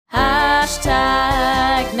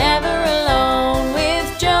Hashtag Never Alone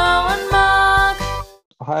with Joe and Mark.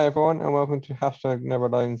 Hi everyone and welcome to Hashtag Never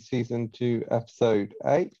Alone Season 2 Episode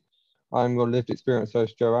 8. I'm your lived experience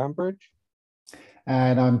host Joe Ambridge.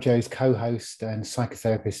 And I'm Joe's co-host and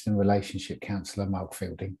psychotherapist and relationship counsellor Mark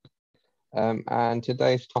Fielding. And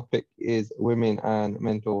today's topic is women and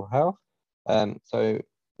mental health. So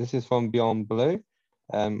this is from Beyond Blue.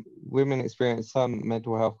 Women experience some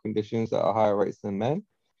mental health conditions at higher rates than men.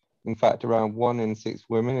 In fact, around 1 in 6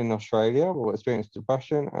 women in Australia will experience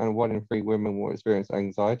depression and 1 in 3 women will experience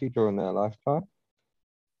anxiety during their lifetime.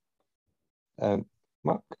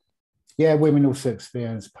 Mark? Yeah, women also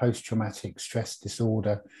experience post-traumatic stress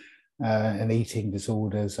disorder and eating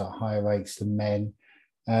disorders at higher rates than men.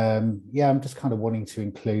 I'm just kind of wanting to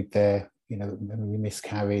include there,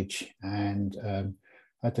 miscarriage and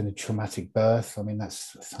traumatic birth. I mean,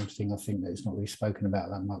 that's something I think that is not really spoken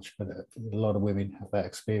about that much, but a lot of women have that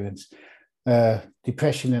experience.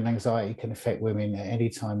 Depression and anxiety can affect women at any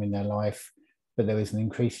time in their life, but there is an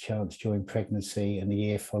increased chance during pregnancy and the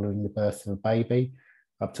year following the birth of a baby.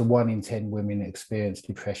 Up to 1 in 10 women experience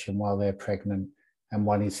depression while they're pregnant, and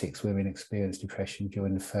 1 in 6 women experience depression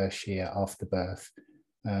during the first year after birth.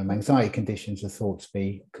 Anxiety conditions are thought to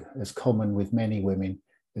be as common with many women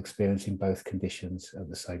experiencing both conditions at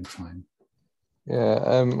the same time.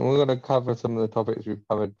 We're going to cover some of the topics we've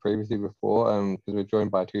covered previously before because we're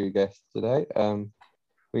joined by 2 guests today.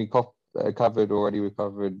 We covered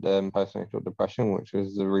postnatal depression, which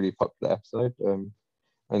was a really popular episode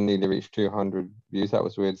and nearly reached 200 views. That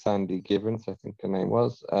was with Sandy Givens, I think her name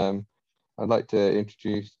was. I'd like to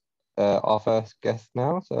introduce our first guest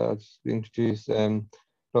now. So I'll just introduce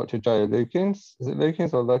Dr. Joe Lukins. Is it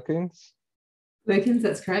Lukins or Lukins? Lukins,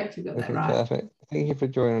 that's correct. You've got that right. Perfect. Thank you for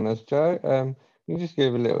joining us, Joe. Can you just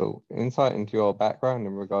give a little insight into your background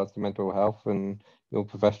in regards to mental health and your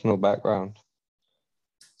professional background?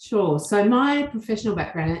 Sure. So my professional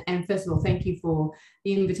background, and first of all, thank you for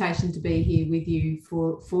the invitation to be here with you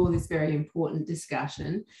for this very important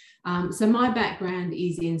discussion. So my background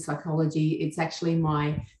is in psychology. It's actually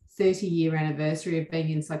my 30-year anniversary of being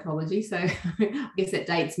in psychology, so I guess that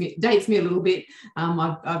dates me a little bit.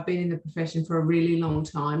 I've been in the profession for a really long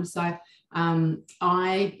time. So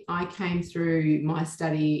I came through my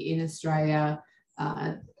study in Australia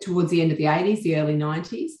towards the end of the 80s, the early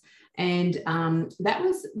 90s, and that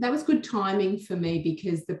was good timing for me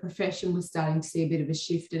because the profession was starting to see a bit of a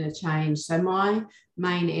shift and a change. So my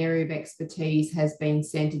main area of expertise has been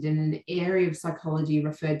centred in an area of psychology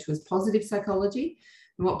referred to as positive psychology.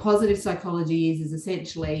 And what positive psychology is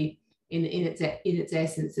essentially, in its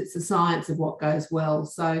essence, it's the science of what goes well.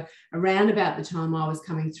 So around about the time I was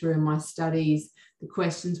coming through in my studies, the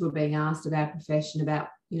questions were being asked of our profession about,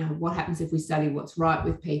 what happens if we study what's right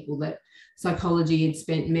with people, that psychology had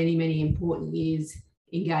spent many, many important years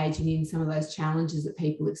engaging in some of those challenges that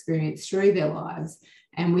people experience through their lives.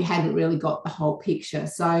 And we hadn't really got the whole picture.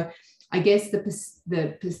 So I guess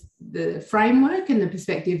the framework and the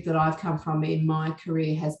perspective that I've come from in my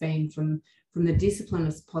career has been from the discipline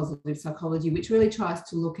of positive psychology, which really tries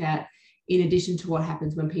to look at, in addition to what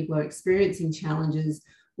happens when people are experiencing challenges,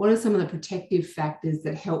 what are some of the protective factors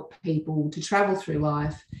that help people to travel through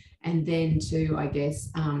life and then to, I guess,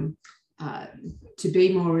 to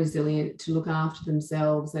be more resilient, to look after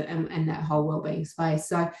themselves and that whole wellbeing space.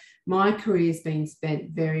 So my career has been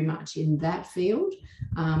spent very much in that field.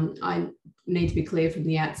 I need to be clear from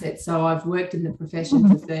the outset. So I've worked in the profession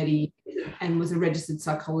for 30 years and was a registered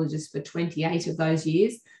psychologist for 28 of those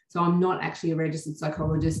years. So I'm not actually a registered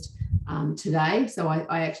psychologist today. So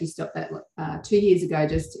I actually stopped that 2 years ago,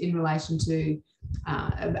 just in relation to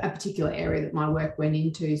a particular area that my work went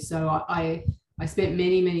into. So I spent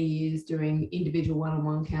many, many years doing individual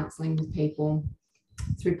one-on-one counselling with people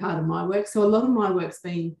through part of my work. So a lot of my work's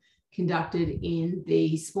been conducted in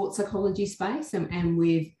the sports psychology space and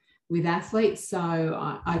with athletes. So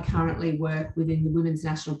I currently work within the Women's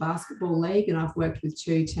National Basketball League, and I've worked with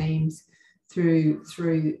 2 teams through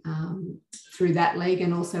that league,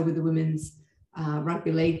 and also with the Women's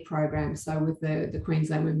Rugby League program, so with the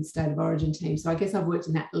Queensland Women's State of Origin team. So I guess I've worked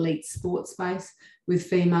in that elite sports space with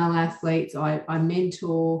female athletes. I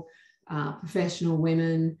mentor professional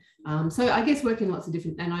women. So I guess work in lots of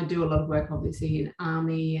different, and I do a lot of work obviously in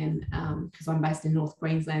Army, and because I'm based in North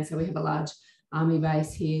Queensland, so we have a large Army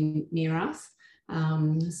base here near us.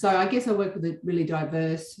 So I guess I work with a really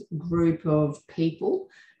diverse group of people,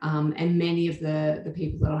 and many of the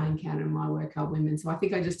people that I encounter in my work are women. So I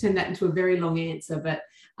think I just turned that into a very long answer, but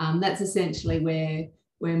that's essentially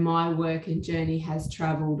where my work and journey has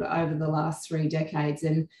travelled over the last 3 decades.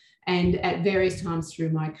 And And at various times through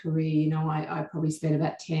my career, you know, I probably spent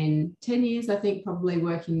about 10 years, I think, probably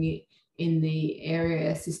working in the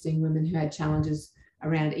area assisting women who had challenges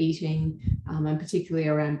around eating, and particularly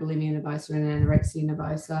around bulimia nervosa and anorexia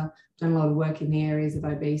nervosa. Done a lot of work in the areas of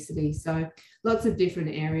obesity. So lots of different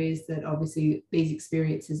areas that obviously these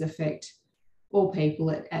experiences affect all people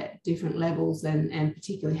at different levels, and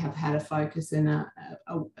particularly have had a focus and a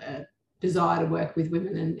desire to work with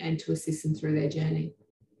women and to assist them through their journey.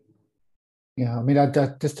 Yeah, I mean,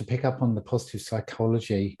 just to pick up on the positive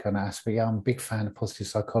psychology kind of aspect, I'm a big fan of positive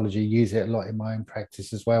psychology, use it a lot in my own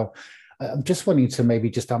practice as well. I'm just wanting to maybe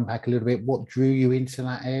just unpack a little bit what drew you into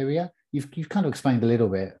that area. You've kind of explained a little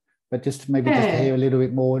bit, but just maybe just to hear a little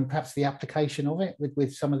bit more, and perhaps the application of it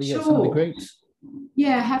with some of the groups.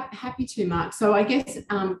 Yeah, happy to, Mark. So I guess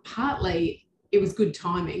partly it was good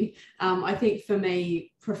timing. I think for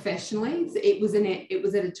me professionally, it was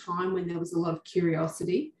at a time when there was a lot of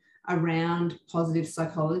curiosity around positive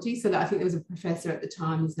psychology. So that I think there was a professor at the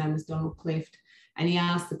time, his name was Donald Clift, and he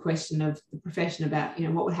asked the question of the profession about, you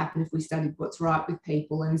know, what would happen if we studied what's right with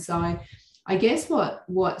people. And so I guess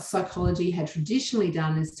what psychology had traditionally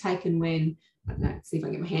done is taken when, I don't know, see if I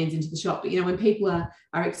can get my hands into the shop, but, you know, when people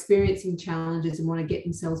are experiencing challenges and want to get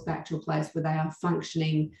themselves back to a place where they are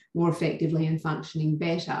functioning more effectively and functioning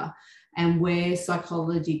better, and where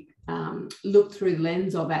psychology looked through the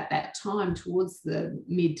lens of at that time towards the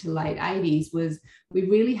mid to late 80s was we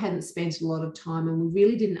really hadn't spent a lot of time, and we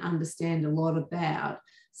really didn't understand a lot about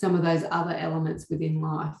some of those other elements within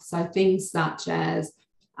life. So things such as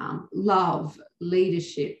love,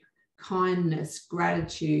 leadership, kindness,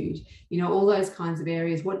 gratitude, you know, all those kinds of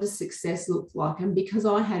areas. What does success look like? And because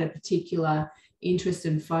I had a particular interest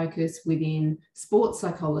and focus within sports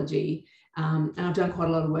psychology, and I've done quite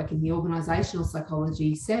a lot of work in the organisational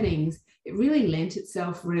psychology settings, it really lent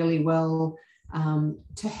itself really well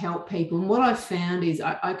to help people. And what I've found is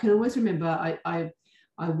I can always remember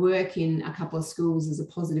I work in a couple of schools as a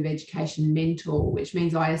positive education mentor, which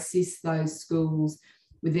means I assist those schools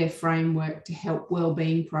with their framework to help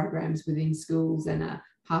wellbeing programs within schools and a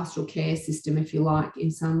pastoral care system, if you like,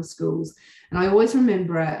 in some schools. And I always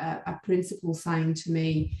remember a principal saying to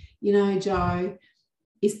me, you know, Jo,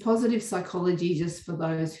 is positive psychology just for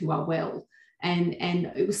those who are well? And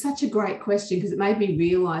it was such a great question, because it made me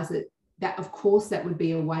realise that of course that would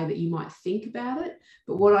be a way that you might think about it,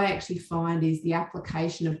 but what I actually find is the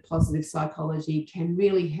application of positive psychology can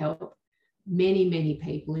really help many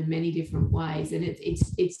people in many different ways, and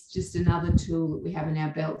it's just another tool that we have in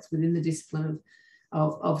our belts within the discipline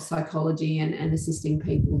of psychology and assisting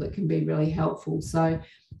people that can be really helpful. So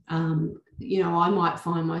you know, I might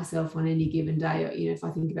find myself on any given day, you know, if I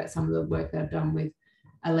think about some of the work that I've done with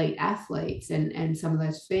elite athletes and some of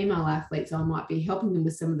those female athletes, I might be helping them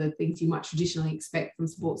with some of the things you might traditionally expect from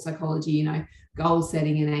sports psychology, you know, goal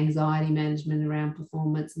setting and anxiety management around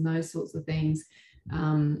performance and those sorts of things.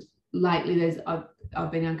 Lately,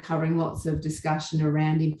 I've been uncovering lots of discussion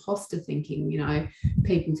around imposter thinking, you know,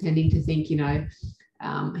 people tending to think, you know,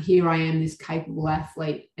 here I am, this capable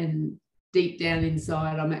athlete, and deep down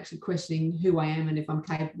inside, I'm actually questioning who I am and if I'm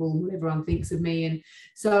capable and what everyone thinks of me. And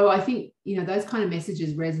so I think, you know, those kind of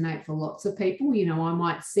messages resonate for lots of people. You know, I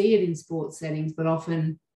might see it in sports settings, but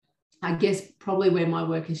often, I guess probably where my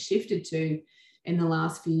work has shifted to in the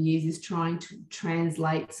last few years is trying to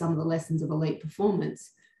translate some of the lessons of elite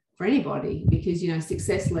performance for anybody, because, you know,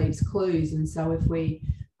 success leaves clues. And so if we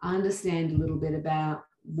understand a little bit about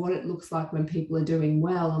what it looks like when people are doing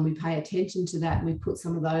well, and we pay attention to that, and we put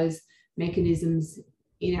some of those mechanisms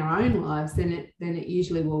in our own lives, then it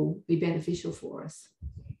usually will be beneficial for us.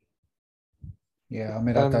 Yeah, I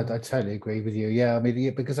mean, I totally agree with you. Yeah, I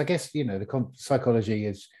mean, because I guess, you know, the psychology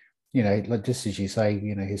is, you know, like just as you say,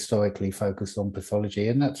 you know, historically focused on pathology,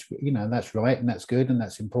 and that's, you know, that's right, and that's good, and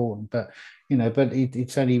that's important. But, you know, but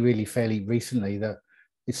it's only really fairly recently that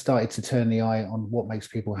it started to turn the eye on what makes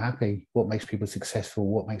people happy, what makes people successful,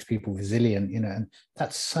 what makes people resilient, you know, and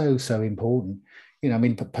that's so important. You know, I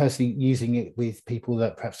mean, personally using it with people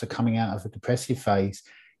that perhaps are coming out of a depressive phase,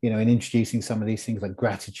 you know, and introducing some of these things like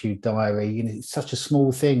gratitude diary, you know, it's such a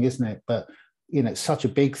small thing, isn't it? But, you know, it's such a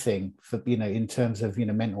big thing for, you know, in terms of, you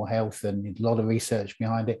know, mental health, and a lot of research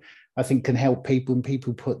behind it, I think can help people, and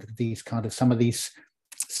people put these kind of, some of these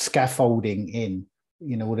scaffolding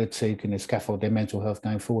in order to kind of scaffold their mental health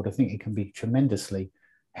going forward. I think it can be tremendously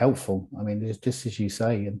helpful. I mean, just as you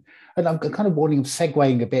say, and I'm kind of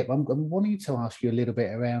segueing a bit, but I'm wanting to ask you a little bit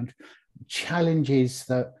around challenges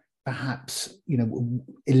that perhaps, you know,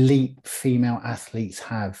 elite female athletes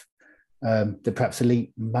have, that perhaps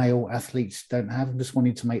elite male athletes don't have. I'm just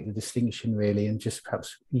wanting to make the distinction really, and just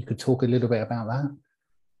perhaps you could talk a little bit about that.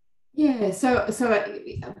 Yeah, so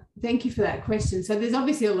thank you for that question. So there's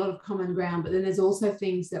obviously a lot of common ground, but then there's also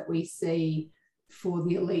things that we see for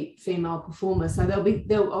the elite female performer. So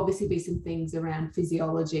there'll obviously be some things around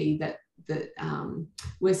physiology that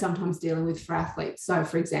we're sometimes dealing with for athletes. So,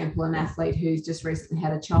 for example, an athlete who's just recently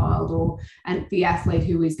had a child, and the athlete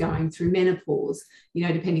who is going through menopause.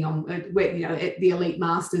 Depending on where, the elite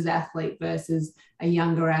masters athlete versus a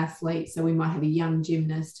younger athlete. So we might have a young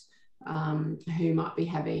gymnast who might be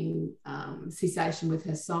having cessation with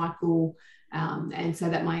her cycle. And so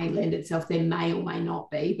that may lend itself, there may or may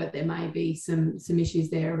not be, but there may be some issues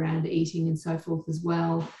there around eating and so forth as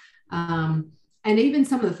well. And even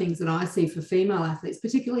some of the things that I see for female athletes,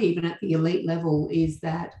 particularly even at the elite level, is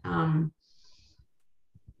that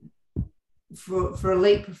for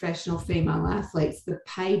elite professional female athletes, the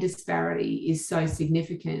pay disparity is so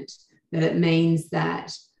significant that it means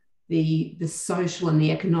that the social and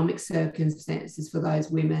the economic circumstances for those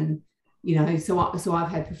women, so I've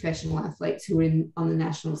had professional athletes who are on the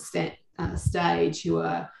national stage who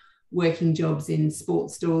are working jobs in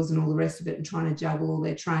sports stores and all the rest of it, and trying to juggle all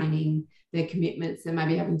their training, their commitments. They may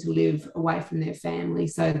be having to live away from their family.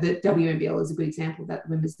 So the WNBL is a good example of that,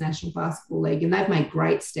 the Women's National Basketball League, and they've made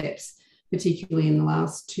great steps, particularly in the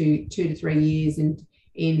last two to 3 years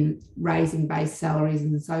in raising base salaries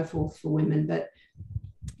and so forth for women. But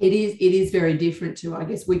it is very different to, I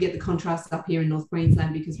guess, we get the contrast up here in North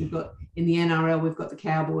Queensland because we've got, in the NRL, we've got the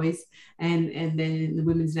Cowboys, and then in the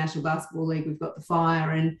Women's National Basketball League, we've got the Fire,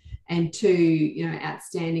 and two,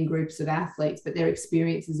 outstanding groups of athletes, but their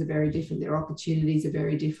experiences are very different. Their opportunities are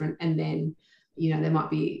very different. And then, there might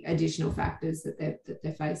be additional factors that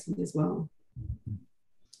they're facing as well.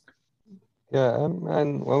 Yeah, and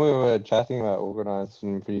when we were chatting about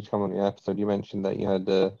organising for you to come on the episode, you mentioned that you had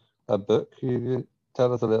a book. You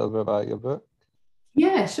tell us a little bit about your book?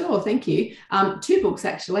 Yeah, sure. Thank you. 2 books,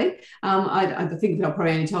 actually. I think I've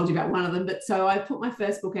probably only told you about one of them. But so I put my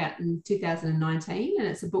first book out in 2019, and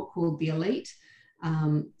it's a book called The Elite.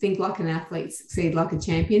 Think Like an Athlete, Succeed Like a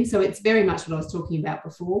Champion. So it's very much what I was talking about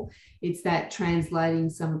before. It's that translating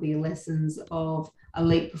some of the lessons of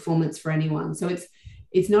elite performance for anyone. So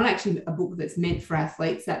it's not actually a book that's meant for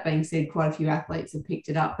athletes. That being said, quite a few athletes have picked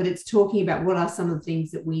it up, but it's talking about what are some of the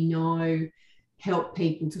things that we know help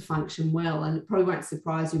people to function well. And it probably won't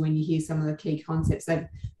surprise you when you hear some of the key concepts.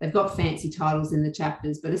 They've got fancy titles in the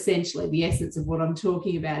chapters, but essentially the essence of what I'm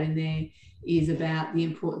talking about in there is about the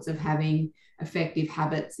importance of having effective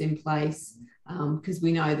habits in place, because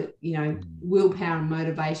we know that, willpower and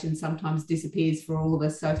motivation sometimes disappears for all of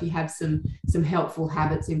us. So if you have some helpful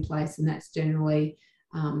habits in place, and that's generally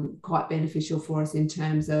quite beneficial for us in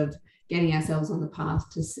terms of getting ourselves on the path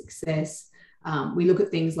to success. We look at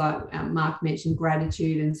things like Mark mentioned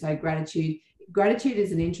gratitude, and so gratitude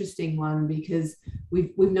is an interesting one because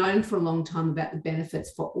we've known for a long time about the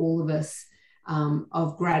benefits for all of us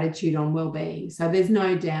of gratitude on well-being. So there's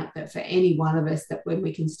no doubt that for any one of us, that when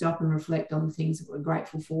we can stop and reflect on the things that we're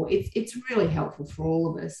grateful for, it's really helpful for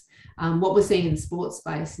all of us. What we're seeing in the sports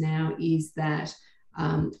space now is that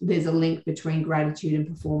there's a link between gratitude and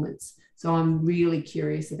performance. So I'm really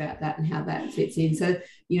curious about that and how that fits in. So,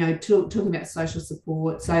 talking about social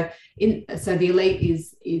support. So The Elite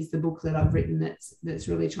is the book that I've written that's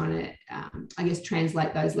really trying to,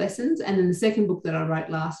 translate those lessons. And then the second book that I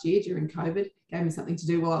wrote last year during COVID, gave me something to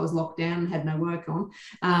do while I was locked down and had no work on,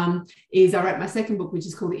 is I wrote my second book, which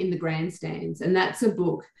is called In the Grandstands. And that's a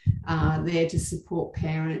book there to support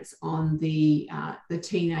parents on the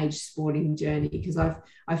teenage sporting journey, because I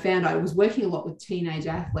found I was working a lot with teenage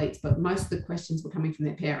athletes, but most of the questions were coming from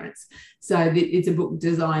their parents. So it's a book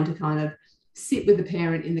designed to kind of sit with the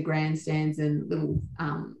parent in the grandstands and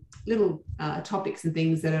little topics and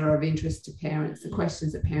things that are of interest to parents, the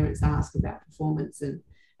questions that parents ask about performance and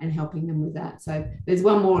helping them with that. So there's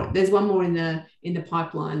one more in the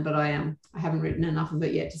pipeline, but I haven't written enough of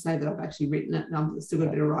it yet to say that I've actually written it, and I've still got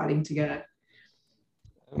a bit of writing to go.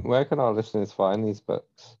 Where can our listeners find these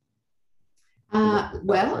books?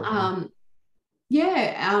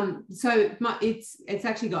 It's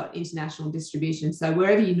actually got international distribution. So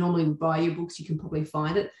wherever you normally would buy your books, you can probably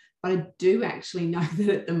find it. But I do actually know that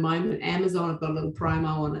at the moment, Amazon have got a little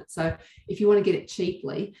promo on it. So if you want to get it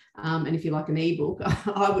cheaply, and if you like an ebook,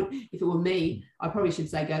 I would, if it were me, I probably should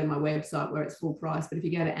say go to my website where it's full price. But if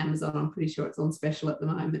you go to Amazon, I'm pretty sure it's on special at the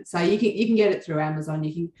moment. So you can get it through Amazon.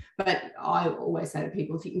 But I always say to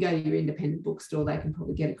people, if you can go to your independent bookstore, they can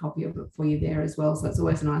probably get a copy of it for you there as well. So it's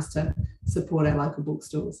always nice to support our local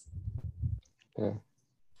bookstores. Yeah.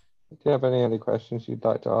 Do you have any other questions you'd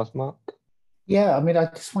like to ask, Mark? Yeah, I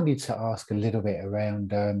just wanted to ask a little bit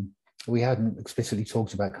around, we hadn't explicitly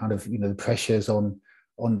talked about kind of, the pressures on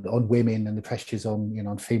on women and the pressures on,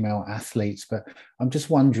 on female athletes. But I'm just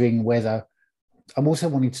wondering whether, I'm also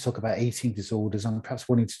wanting to talk about eating disorders. I'm perhaps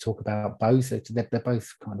wanting to talk about both. They're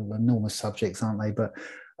both kind of enormous subjects, aren't they? But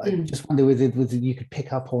I just wonder whether you could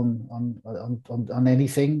pick up on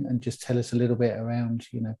anything and just tell us a little bit around,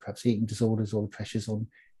 perhaps eating disorders or the pressures on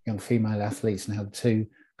young female athletes and how the two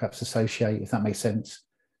perhaps associate, if that makes sense.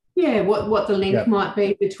 Yeah, what the link might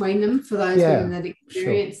be between them for those women that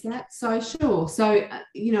experience that. So sure. So,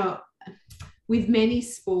 with many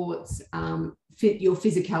sports, your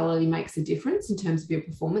physicality makes a difference in terms of your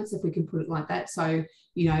performance, if we can put it like that. So,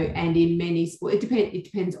 and in many sports, it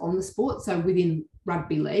depends on the sport. So within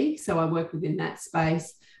rugby league, so I work within that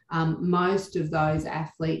space, most of those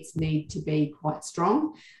athletes need to be quite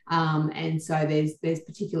strong. And so there's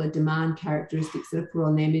particular demand characteristics that are put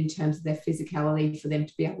on them in terms of their physicality for them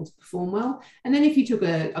to be able to perform well. And then if you took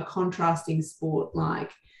a contrasting sport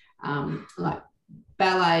like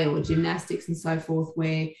ballet or gymnastics and so forth,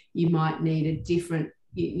 where you might need a different,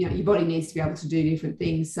 your body needs to be able to do different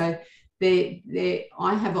things. So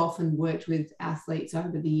I have often worked with athletes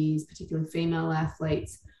over the years, particularly female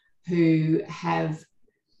athletes, who have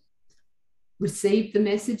received the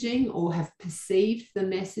messaging or have perceived the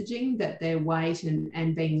messaging that their weight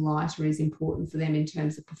and being lighter is important for them in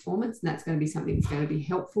terms of performance, and that's going to be something that's going to be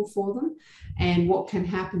helpful for them. And what can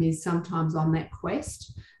happen is sometimes on that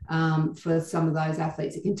quest, for some of those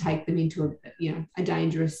athletes, it can take them into a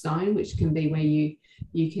dangerous zone, which can be where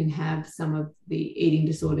you can have some of the eating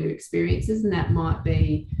disorder experiences, and that might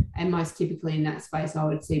be, and most typically in that space, I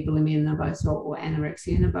would see bulimia nervosa or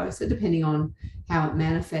anorexia nervosa, depending on how it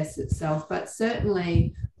manifests itself. But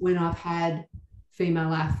certainly when I've had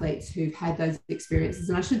female athletes who've had those experiences,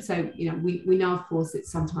 and I should say, we know, of course,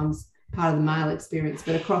 it's sometimes part of the male experience,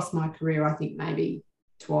 but across my career, I think maybe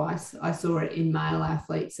twice I saw it in male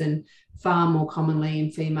athletes and far more commonly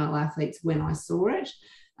in female athletes when I saw it.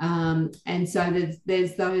 And so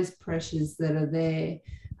there's those pressures that are there.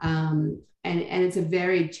 And it's a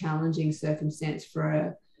very challenging circumstance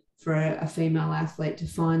for a female athlete to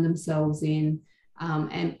find themselves in.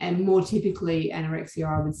 And more typically anorexia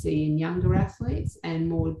I would see in younger athletes, and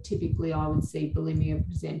more typically I would see bulimia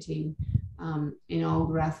presenting in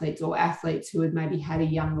older athletes, or athletes who had maybe had a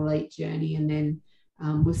young elite journey and then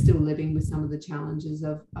we're still living with some of the challenges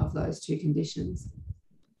of those two conditions.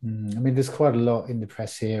 I mean, there's quite a lot in the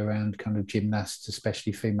press here around kind of gymnasts,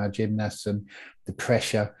 especially female gymnasts, and the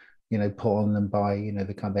pressure, put on them by,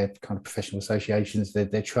 the kind of professional associations,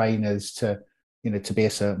 their trainers to be a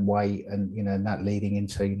certain weight, and, and that leading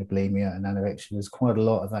into, bulimia and anorexia. There's quite a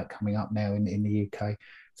lot of that coming up now in the UK.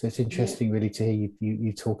 So it's interesting really to hear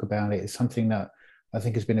you talk about it. It's something that I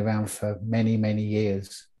think has been around for many, many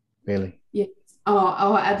years, really. Yeah.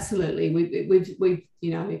 Oh, absolutely. We've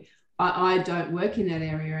I don't work in that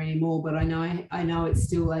area anymore, but I know it's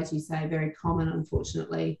still, as you say, very common.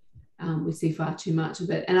 Unfortunately, we see far too much of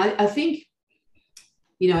it. And I think,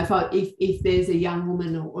 if there's a young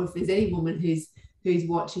woman or if there's any woman who's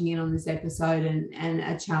watching in on this episode and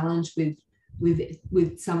a challenge with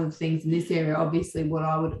some of the things in this area, obviously what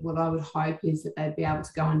I would hope is that they'd be able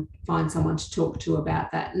to go and find someone to talk to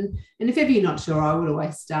about that. And if ever you're not sure, I would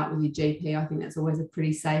always start with your GP. I think that's always a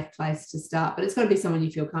pretty safe place to start, but it's got to be someone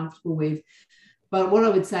you feel comfortable with. But what I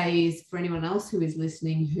would say is, for anyone else who is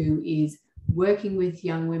listening, who is working with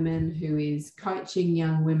young women, who is coaching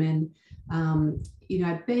young women,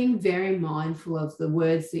 being very mindful of the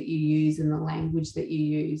words that you use and the language that you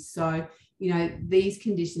use. So, these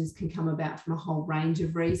conditions can come about from a whole range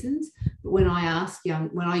of reasons. But when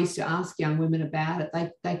I used to ask young women about it,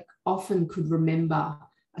 they often could remember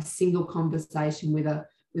a single conversation with a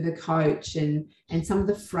coach and some of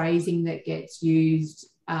the phrasing that gets used.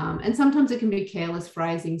 And sometimes it can be careless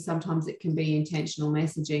phrasing, sometimes it can be intentional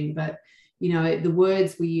messaging. But, the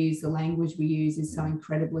words we use, the language we use is so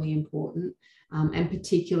incredibly important. And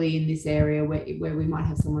particularly in this area where we might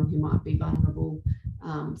have someone who might be vulnerable.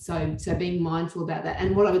 So being mindful about that.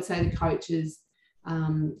 And what I would say to coaches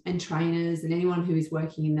and trainers and anyone who is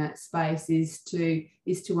working in that space is to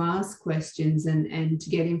ask questions and to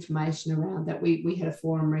get information around that. We had a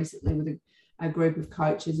forum recently with a group of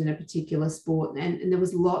coaches in a particular sport, and there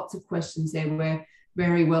was lots of questions there where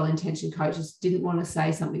very well-intentioned coaches didn't want to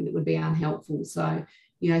say something that would be unhelpful. So,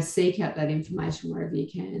 seek out that information wherever you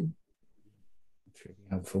can. It's really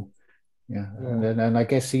helpful. Yeah. And I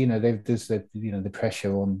guess, there's the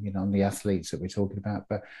pressure on, on the athletes that we're talking about,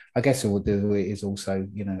 but I guess there is also,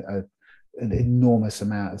 an enormous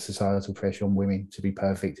amount of societal pressure on women to be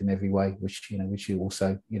perfect in every way, which you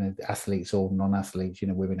also, athletes or non-athletes,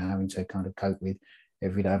 women are having to kind of cope with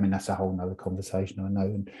every day. I mean, that's a whole nother conversation, I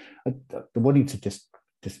know. And I wanted to just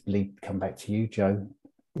just come back to you, Joe.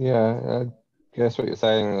 Yeah, I guess what you're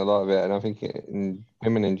saying, a lot of it, and I think in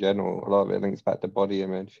women in general, a lot of it links back to body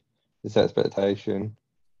image, this expectation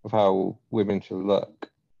of how women should look,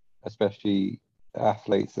 especially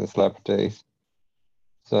athletes and celebrities.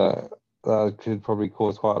 So that could probably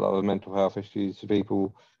cause quite a lot of mental health issues for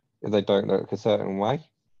people if they don't look a certain way.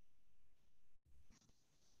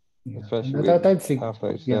 Yeah. Especially I don't think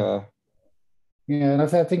athletes. Yeah, and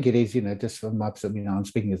I think it is, just from my perspective, I'm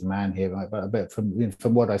speaking as a man here, right? But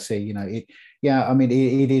from what I see,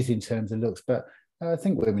 it is in terms of looks, but I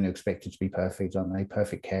think women are expected to be perfect, aren't they?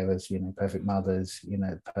 Perfect carers, perfect mothers,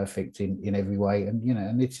 perfect in every way,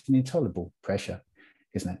 and it's an intolerable pressure,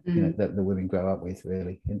 isn't it? That the women grow up with,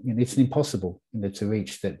 really, and it's impossible, to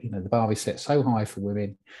reach that. The bar is set so high for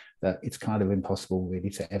women that it's kind of impossible, really,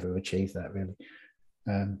 to ever achieve that, really.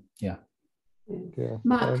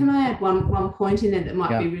 Mark, can I add one point in there that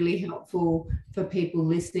might be really helpful for people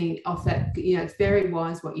listening off that? It's very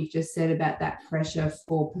wise what you've just said about that pressure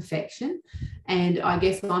for perfection. And I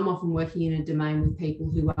guess I'm often working in a domain with people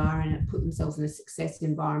who are and put themselves in a success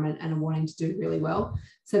environment and are wanting to do really well.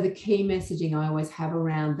 So the key messaging I always have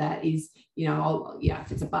around that is,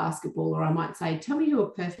 if it's a basketballer, I might say, tell me who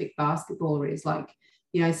a perfect basketballer is. Like,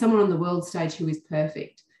 someone on the world stage who is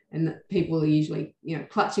perfect. And people are usually,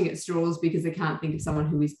 clutching at straws because they can't think of someone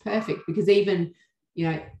who is perfect, because even,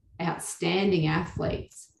 outstanding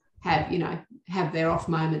athletes have their off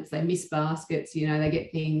moments. They miss baskets, they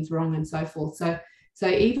get things wrong and so forth. So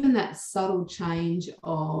even that subtle change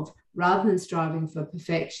of, rather than striving for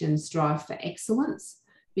perfection, strive for excellence,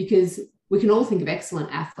 because we can all think of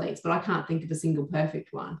excellent athletes, but I can't think of a single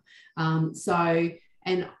perfect one.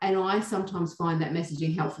 And I sometimes find that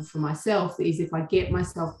messaging helpful for myself, is if I get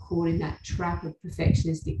myself caught in that trap of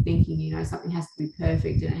perfectionistic thinking, something has to be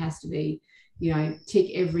perfect and it has to be, tick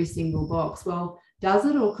every single box. Well, does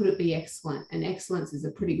it, or could it be excellent? And excellence is a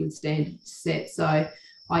pretty good standard to set. So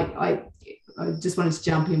I just wanted to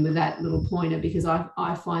jump in with that little pointer, because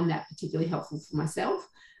I find that particularly helpful for myself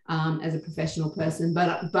as a professional person.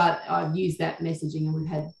 But I've used that messaging, and we've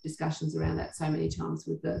had discussions around that so many times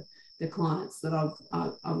with the clients that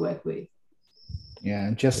I work with. Yeah,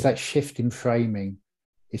 and just that shift in framing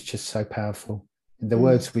is just so powerful. And the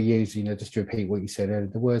words we use, just to repeat what you said earlier,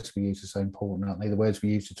 the words we use are so important, aren't they? The words we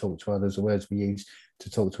use to talk to others, the words we use to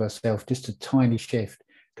talk to ourselves, just a tiny shift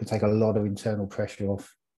can take a lot of internal pressure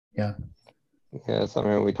off. Yeah,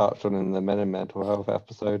 something we touched on in the Men and Mental Health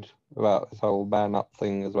episode about this whole man up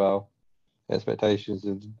thing as well. Expectations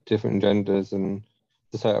of different genders and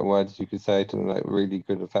the certain words you could say to them that really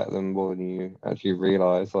could affect them more than you actually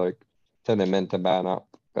realise, like telling men to man up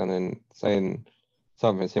and then saying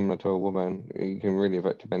something similar to a woman, you can really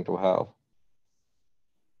affect your mental health.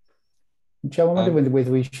 Joe, I wonder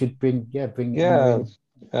whether we should bring Emma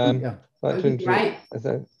in. Like to great.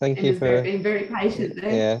 Thank you for being very patient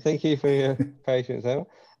there. Yeah, thank you for your patience, Emma.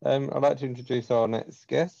 I'd like to introduce our next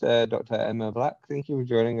guest, Dr. Emma Black. Thank you for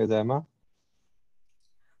joining us, Emma.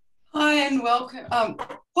 Hi and welcome.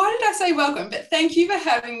 Why did I say welcome? But thank you for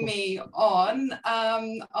having me on.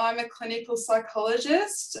 I'm a clinical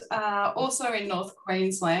psychologist, also in North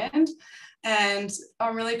Queensland, and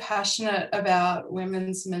I'm really passionate about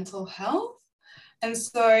women's mental health. And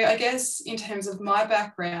so I guess in terms of my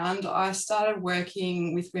background, I started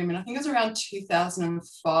working with women, I think it was around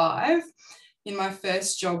 2005, in my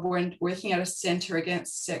first job when working at a centre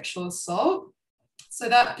against sexual assault. So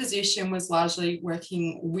that position was largely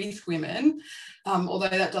working with women, although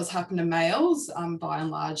that does happen to males. By and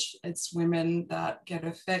large, it's women that get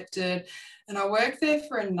affected. And I worked there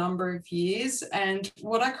for a number of years. And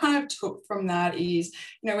what I kind of took from that is,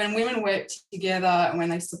 when women work together and when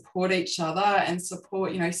they support each other and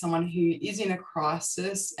support, someone who is in a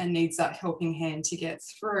crisis and needs that helping hand to get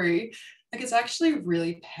through, it's actually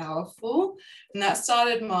really powerful. And that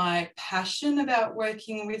started my passion about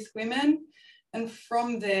working with women. And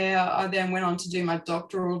from there, I then went on to do my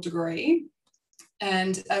doctoral degree.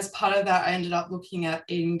 And as part of that, I ended up looking at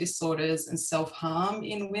eating disorders and self-harm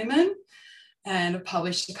in women. And I've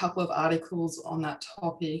published a couple of articles on that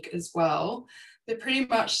topic as well. But pretty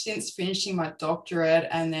much since finishing my doctorate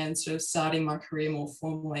and then sort of starting my career more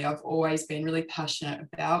formally, I've always been really passionate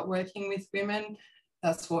about working with women.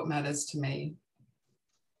 That's what matters to me.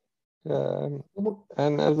 And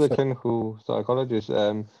as a clinical psychologist,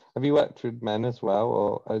 have you worked with men as well,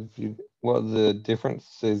 or what are the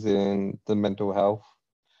differences in the mental health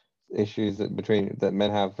issues that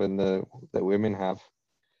men have and that women have?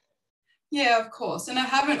 Yeah, of course. And I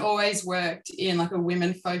haven't always worked in like a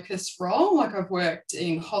women-focused role. Like I've worked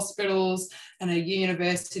in hospitals and a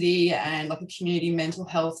university and like a community mental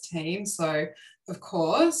health team. So, of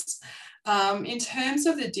course. In terms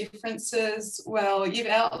of the differences, well, you've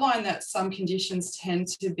outlined that some conditions tend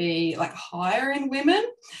to be like higher in women.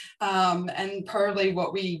 And probably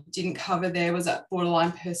what we didn't cover there was that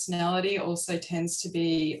borderline personality also tends to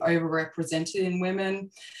be overrepresented in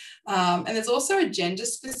women. And there's also a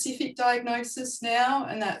gender-specific diagnosis now,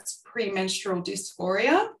 and that's premenstrual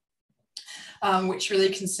dysphoria, which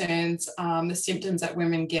really concerns the symptoms that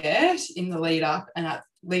women get in the lead up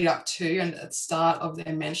to and at the start of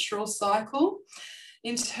their menstrual cycle.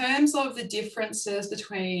 In terms of the differences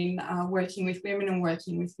between working with women and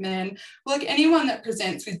working with men, well, like anyone that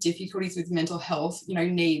presents with difficulties with mental health,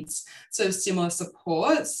 needs sort of similar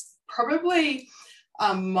supports. Probably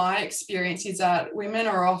my experience is that women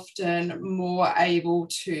are often more able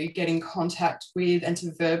to get in contact with and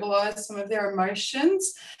to verbalise some of their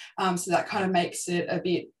emotions. So that kind of makes it a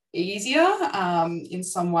bit easier in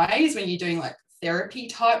some ways when you're doing like therapy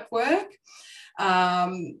type work.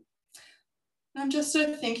 I'm just sort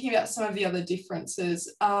of thinking about some of the other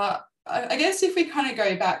differences. I guess if we kind of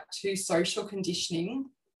go back to social conditioning,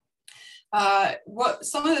 what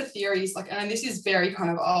some of the theories, like, and this is very kind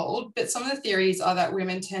of old, but some of the theories are that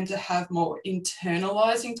women tend to have more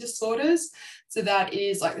internalizing disorders. So that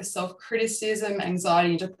is like the self-criticism,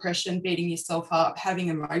 anxiety, depression, beating yourself up, having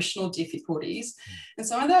emotional difficulties. And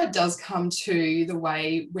some of that does come to the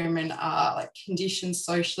way women are like conditioned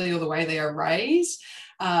socially or the way they are raised.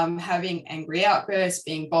 Having angry outbursts,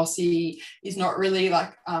 being bossy is not really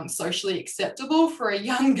like socially acceptable for a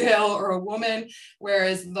young girl or a woman,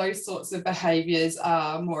 whereas those sorts of behaviours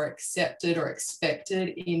are more accepted or expected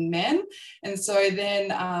in men. And so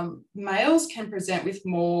then males can present with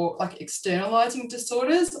more like externalising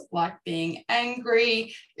disorders, like being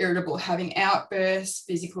angry, irritable, having outbursts,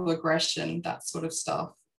 physical aggression, that sort of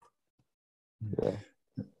stuff. Yeah.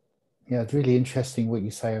 Yeah, it's really interesting what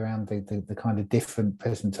you say around the kind of different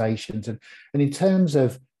presentations. And in terms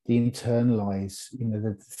of the internalize,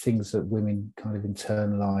 the things that women kind of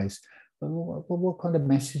internalize, what kind of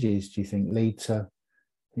messages do you think lead to,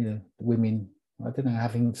 women, I don't know,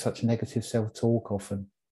 having such negative self-talk often?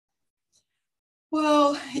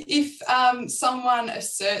 Well, if someone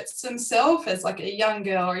asserts themselves as like a young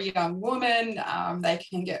girl or a young woman, they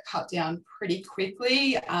can get cut down pretty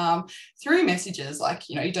quickly through messages like,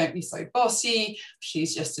 you don't be so bossy,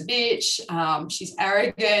 she's just a bitch, she's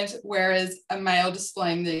arrogant, whereas a male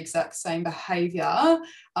displaying the exact same behaviour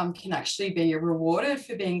can actually be rewarded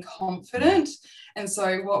for being confident. And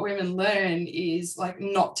so what women learn is like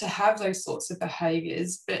not to have those sorts of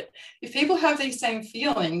behaviours. But if people have these same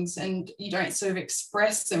feelings and you don't sort of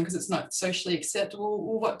express them because it's not socially acceptable,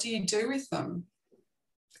 well, what do you do with them?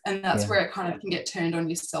 And that's where it kind of can get turned on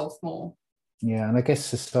yourself more. Yeah, and I guess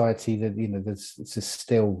society that there's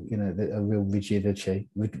still a real rigidity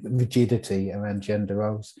around gender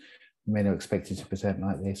roles. Men are expected to present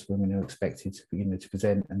like this. Women are expected to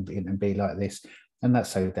present and be like this. And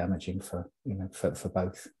that's so damaging for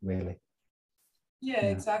both, really. Yeah,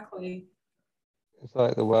 exactly. It's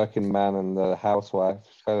like the working man and the housewife,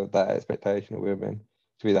 kind of that expectation of women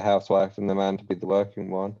to be the housewife and the man to be the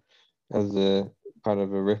working one, as a kind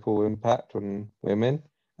of a ripple impact on women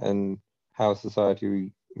and how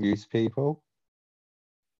society views people.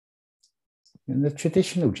 And the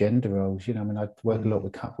traditional gender roles, I work a lot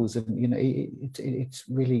with couples, and it's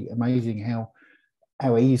really amazing how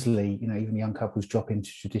easily even young couples drop into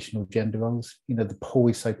traditional gender roles. The pull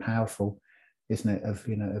is so powerful, isn't it,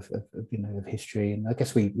 of history. And I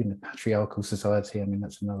guess we patriarchal society,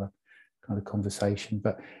 that's another kind of conversation.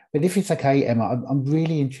 But if it's okay, Emma, I'm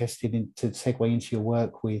really interested to segue into your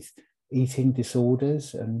work with eating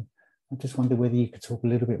disorders, and I just wonder whether you could talk a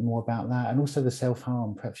little bit more about that, and also the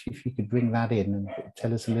self-harm. Perhaps if you could bring that in and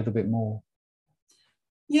tell us a little bit more.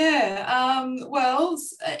 Yeah, well,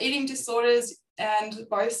 eating disorders and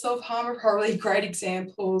both self-harm are probably great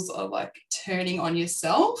examples of like turning on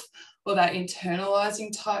yourself or that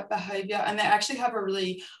internalizing type behavior. And they actually have a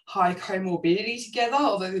really high comorbidity together,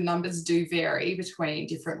 although the numbers do vary between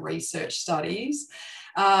different research studies.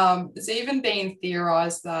 There's even been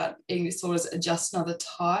theorized that eating disorders are just another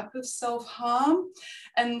type of self-harm.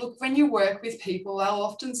 And look, when you work with people, they'll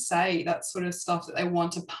often say that sort of stuff, that they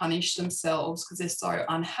want to punish themselves because they're so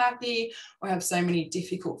unhappy or have so many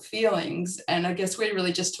difficult feelings. And I guess we're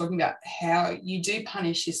really just talking about how you do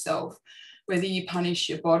punish yourself, whether you punish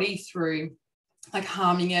your body through like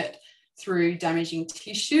harming it through damaging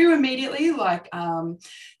tissue immediately, like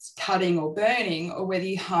cutting or burning, or whether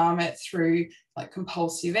you harm it through like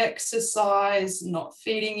compulsive exercise, not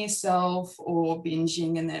feeding yourself, or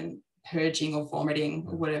binging and then purging or vomiting,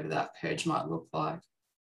 or whatever that purge might look like.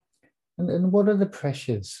 And what are the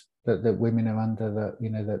pressures that women are under that, you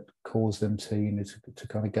know, that cause them to, you know, to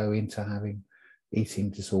kind of go into having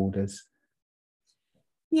eating disorders?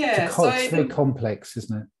 Yeah, it's very complex,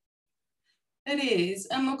 isn't it? It is.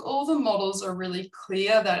 And look, all the models are really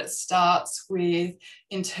clear that it starts with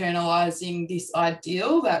internalizing this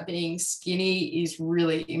ideal that being skinny is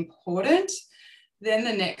really important. Then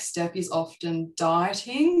the next step is often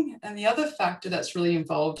dieting. And the other factor that's really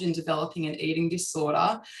involved in developing an eating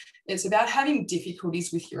disorder, it's about having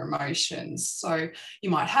difficulties with your emotions. So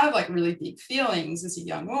you might have like really big feelings as a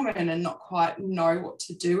young woman and not quite know what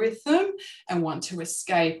to do with them and want to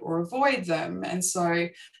escape or avoid them. And so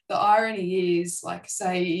the irony is, like,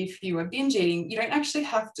 say if you are binge eating, you don't actually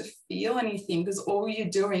have to feel anything, because all you're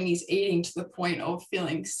doing is eating to the point of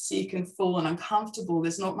feeling sick and full and uncomfortable.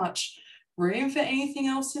 There's not much room for anything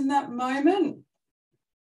else in that moment.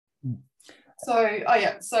 So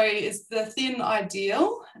it's the thin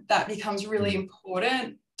ideal that becomes really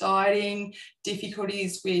important, dieting,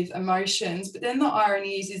 difficulties with emotions. But then the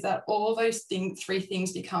irony is that all those three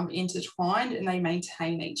things become intertwined and they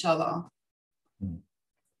maintain each other. And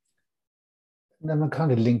then we're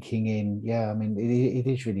kind of linking in, I mean, it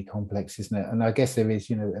is really complex, isn't it? And I guess there is,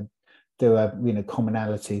 you know, there are, you know,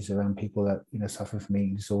 commonalities around people that, you know, suffer from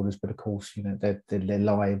eating disorders, but of course, you know, their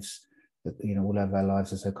lives, you know, all of our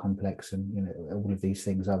lives are so complex, and, you know, all of these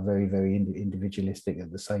things are very, very individualistic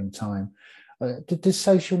at the same time. Does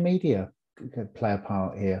social media play a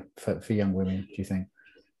part here for young women, do you think?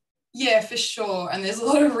 Yeah, for sure. And there's a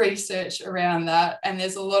lot of research around that. And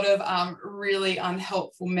there's a lot of really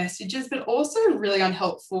unhelpful messages, but also really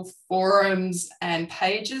unhelpful forums and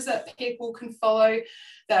pages that people can follow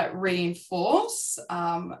that reinforce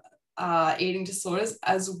eating disorders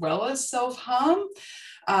as well as self-harm.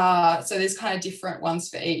 So there's kind of different ones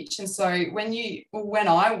for each. And so when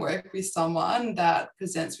I work with someone that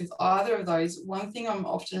presents with either of those, one thing I'm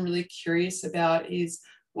often really curious about is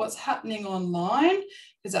what's happening online,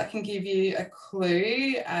 because that can give you a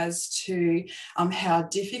clue as to how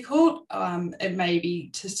difficult it may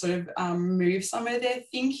be to sort of move some of their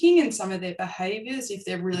thinking and some of their behaviours if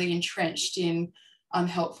they're really entrenched in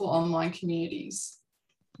unhelpful online communities.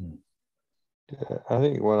 Yeah, I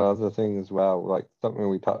think one other thing as well, like something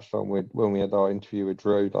we touched on when we had our interview with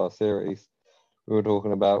Drew last series, we were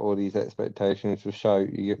talking about all these expectations for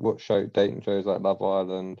dating shows like Love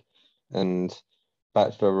Island and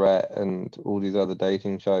Bachelorette and all these other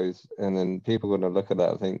dating shows, and then people are going to look at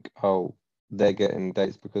that and think, oh, they're getting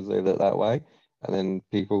dates because they look that way, and then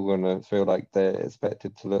people are going to feel like they're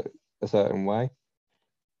expected to look a certain way.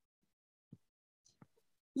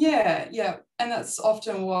 Yeah, and that's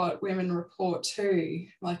often what women report too.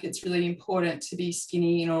 Like, it's really important to be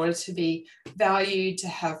skinny in order to be valued, to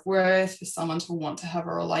have worth, for someone to want to have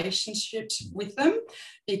a relationship with them,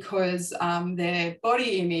 because their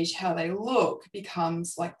body image, how they look,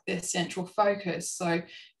 becomes like their central focus. So if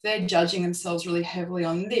they're judging themselves really heavily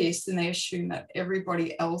on this, then they assume that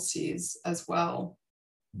everybody else is as well.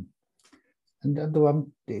 And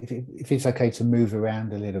if it's okay to move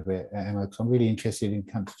around a little bit, Emma, because I'm really interested in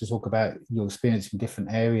kind of to talk about your experience in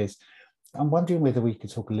different areas. I'm wondering whether we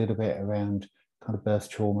could talk a little bit around kind of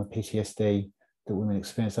birth trauma, PTSD that women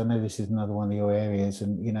experience. I know this is another one of your areas,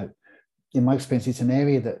 and, you know, in my experience, it's an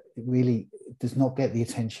area that really does not get the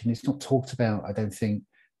attention. It's not talked about, I don't think,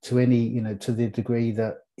 to any, you know, to the degree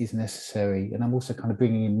that is necessary. And I'm also kind of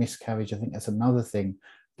bringing in miscarriage. I think that's another thing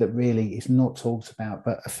that really is not talked about,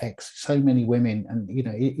 but affects so many women. And, you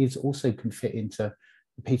know, it also can fit into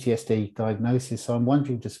the PTSD diagnosis. So I'm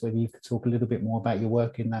wondering just whether you could talk a little bit more about your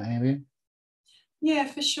work in that area. Yeah,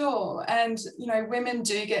 for sure. And, you know, women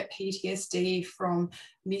do get PTSD from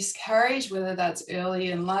miscarriage, whether that's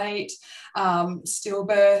early and late,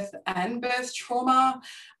 stillbirth and birth trauma.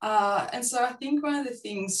 And so I think one of the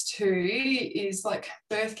things too is, like,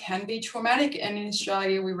 birth can be traumatic. And in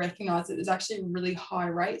Australia, we recognise that there's actually really high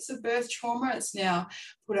rates of birth trauma. It's now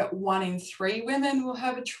put at 1 in 3 women will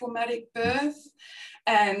have a traumatic birth.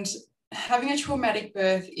 And having a traumatic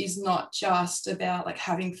birth is not just about like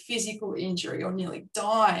having physical injury or nearly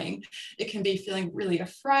dying. It can be feeling really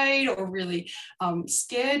afraid or really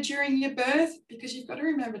scared during your birth, because you've got to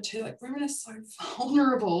remember too, like, women are so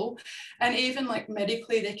vulnerable, and even like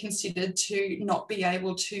medically they're considered to not be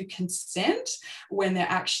able to consent when they're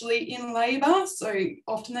actually in labour. So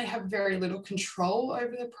often they have very little control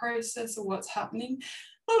over the process of what's happening.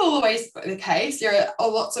 not always the case. There are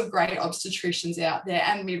lots of great obstetricians out there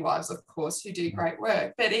and midwives, of course, who do great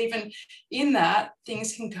work. But even in that,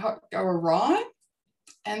 things can go awry.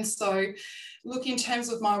 And so, look, in terms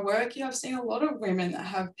of my work, I've seen a lot of women that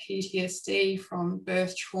have PTSD from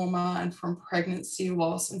birth trauma and from pregnancy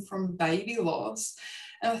loss and from baby loss.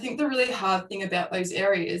 And I think the really hard thing about those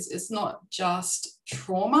areas is not just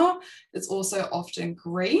trauma, it's also often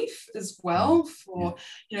grief as well for,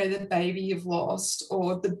 the baby you've lost,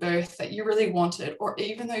 or the birth that you really wanted, or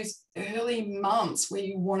even those early months where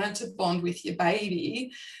you wanted to bond with your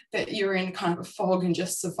baby, that you're in kind of a fog and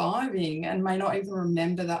just surviving and may not even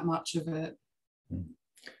remember that much of it.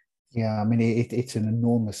 Yeah, I mean, it's an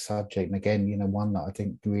enormous subject. And again, one that I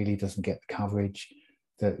think really doesn't get the coverage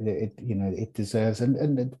that it deserves,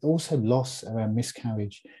 and also loss around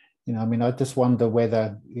miscarriage. I mean, I just wonder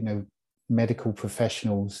whether medical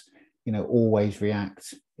professionals always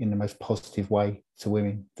react in the most positive way to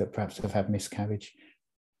women that perhaps have had miscarriage.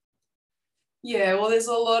 Yeah, well, there's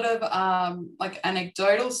a lot of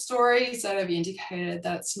anecdotal stories that have indicated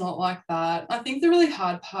that it's not like that. I think the really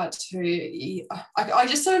hard part too, I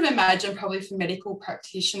just sort of imagine probably for medical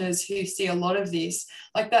practitioners who see a lot of this,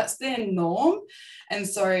 like that's their norm. And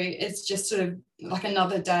so it's just sort of like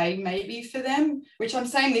another day maybe for them, which I'm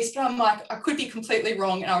saying this, but I'm like, I could be completely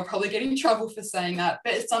wrong and I'll probably get in trouble for saying that,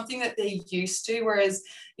 but it's something that they're used to. Whereas,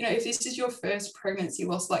 if this is your first pregnancy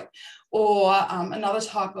loss, or another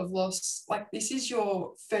type of loss, this is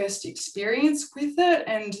your first experience with it,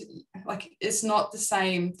 and it's not the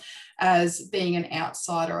same as being an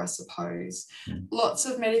outsider, I suppose. Lots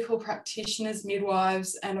of medical practitioners,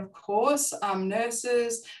 midwives, and of course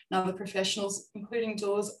nurses and other professionals, including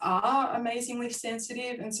doulas, are amazingly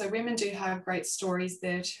sensitive, and so women do have great stories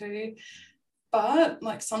there too. But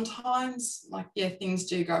sometimes things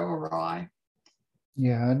do go awry.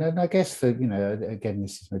 Yeah, and I guess for, again,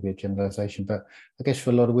 this is maybe a generalization, but I guess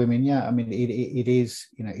for a lot of women, I mean, it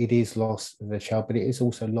is loss of their child, but it is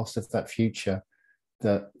also loss of that future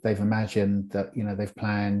that they've imagined, that, they've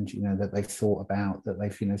planned, that they've thought about, that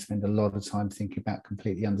they've, spent a lot of time thinking about,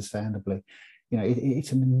 completely understandably.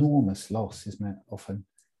 It's an enormous loss, isn't it, often?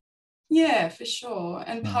 Yeah, for sure.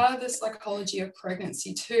 And part of the psychology of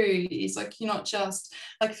pregnancy too is you're not just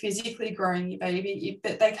physically growing your baby,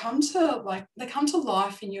 but they come to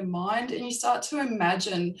life in your mind, and you start to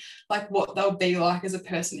imagine what they'll be like as a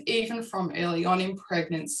person, even from early on in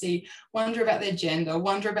pregnancy. Wonder about their gender,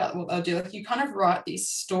 wonder about what they'll do. You kind of write this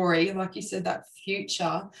story, like you said, that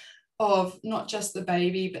future of not just the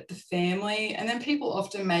baby but the family. And then people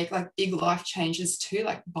often make big life changes too,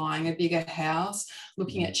 like buying a bigger house,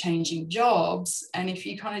 looking at changing jobs. And if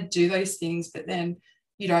you kind of do those things but then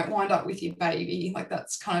you don't wind up with your baby,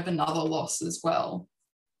 that's kind of another loss as well.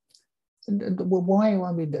 And why?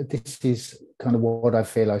 I mean, this is kind of what I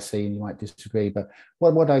feel I see, and you might disagree, but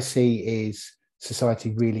what I see is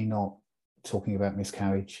society really not talking about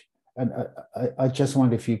miscarriage. And I just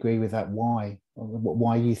wonder if you agree with that. Why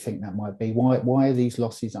you think that might be? Why are these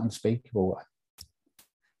losses unspeakable?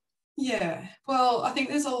 Yeah, well, I think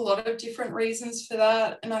there's a lot of different reasons for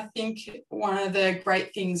that. And I think one of the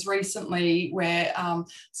great things recently where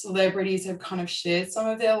celebrities have kind of shared some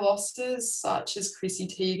of their losses, such as Chrissy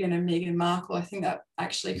Teigen and Meghan Markle, I think that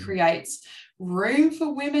actually creates room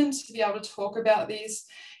for women to be able to talk about this.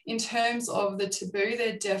 In terms of the taboo,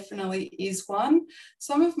 there definitely is one.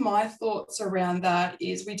 Some of my thoughts around that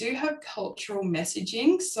is we do have cultural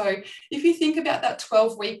messaging. So if you think about that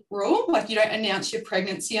 12-week rule, you don't announce your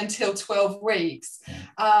pregnancy until 12 weeks.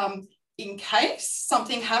 In case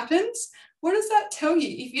something happens, what does that tell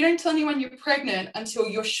you? If you don't tell anyone you're pregnant until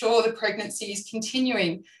you're sure the pregnancy is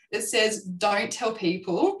continuing, it says don't tell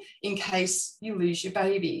people in case you lose your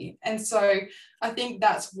baby. And so I think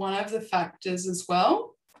that's one of the factors as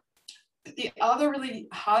well. The other really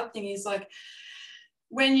hard thing is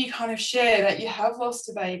when you kind of share that you have lost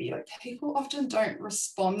a baby, people often don't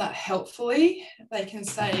respond that helpfully. They can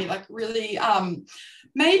say really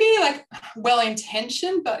maybe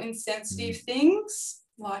well-intentioned but insensitive things,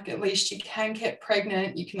 at least you can get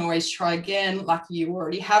pregnant, you can always try again, you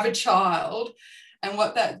already have a child. And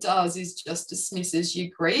what that does is just dismisses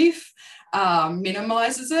your grief,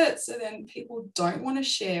 minimises it. So then people don't want to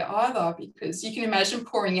share either, because you can imagine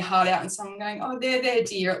pouring your heart out and someone going, oh, there,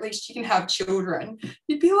 dear, at least you can have children.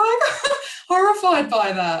 You'd be horrified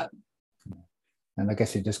by that. And I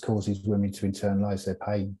guess it just causes women to internalise their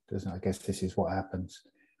pain, doesn't it? I guess this is what happens.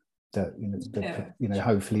 That,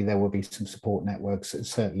 hopefully there will be some support networks.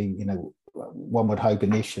 Certainly, one would hope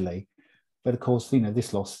initially. But of course,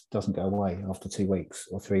 this loss doesn't go away after 2 weeks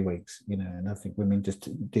or 3 weeks, and I think women just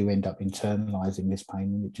do end up internalising this pain,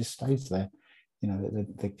 and it just stays there. you know,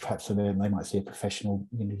 perhaps they might see a professional,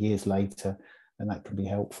 you know, years later, and that can be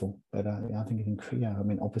helpful. But I think I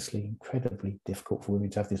mean, obviously incredibly difficult for women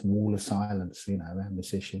to have this wall of silence, you know, around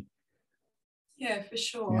this issue. Yeah, for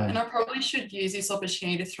sure. Yeah. And I probably should use this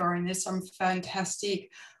opportunity to throw in there's some fantastic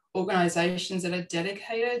organisations that are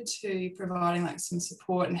dedicated to providing like some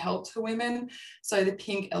support and help to women. So the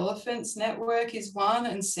Pink Elephants Network is one,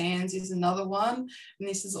 and SANS is another one. And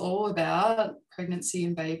this is all about pregnancy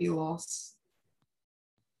and baby loss.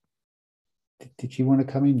 Did you want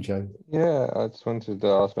to come in, Joe? Yeah, I just wanted to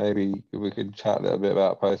ask, maybe we could chat a little bit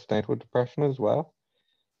about postnatal depression as well.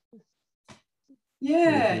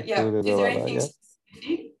 Yeah. Is there anything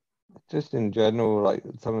specific? Just in general, like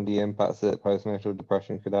some of the impacts that postnatal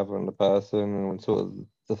depression could have on the person and sort of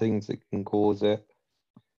the things that can cause it.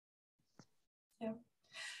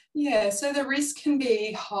 Yeah, so the risk can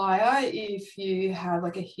be higher if you have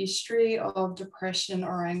like a history of depression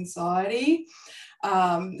or anxiety.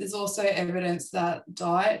 There's also evidence that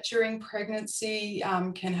diet during pregnancy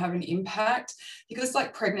can have an impact, because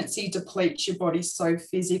like pregnancy depletes your body so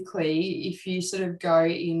physically. If you sort of go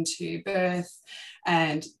into birth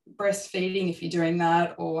and breastfeeding, if you're doing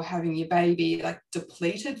that, or having your baby like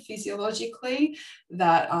depleted physiologically,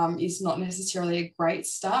 that is not necessarily a great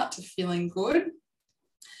start to feeling good.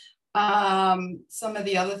 Some of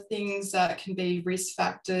the other things that can be risk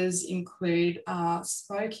factors include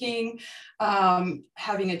smoking,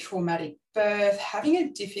 having a traumatic birth, having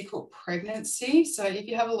a difficult pregnancy. So if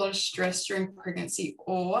you have a lot of stress during pregnancy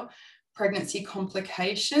or pregnancy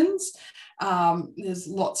complications, there's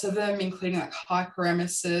lots of them, including like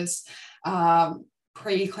hyperemesis,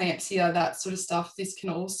 preeclampsia, that sort of stuff. This can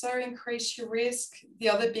also increase your risk. The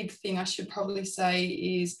other big thing I should probably say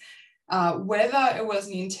is whether it was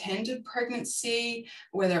an intended pregnancy,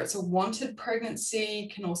 whether it's a wanted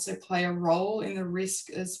pregnancy, can also play a role in the risk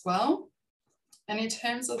as well. And in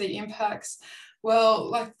terms of the impacts, well,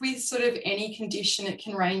 like with sort of any condition, it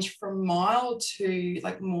can range from mild to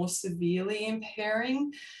like more severely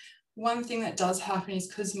impairing. One thing that does happen is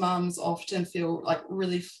because mums often feel like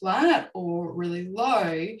really flat or really low,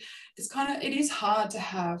 it is hard to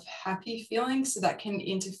have happy feelings, so that can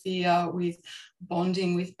interfere with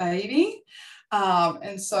bonding with baby.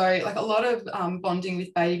 And so like a lot of bonding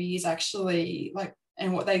with baby is actually like,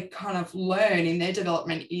 and what they kind of learn in their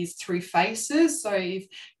development is through faces. So if,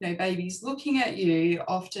 you know, baby's looking at you,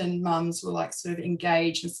 often mums will like sort of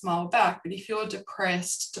engage and smile back. But if you're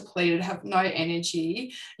depressed, depleted, have no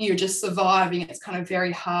energy, you're just surviving, it's kind of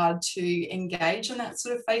very hard to engage on that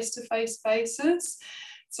sort of face-to-face basis.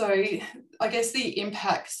 So I guess the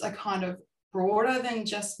impacts are kind of broader than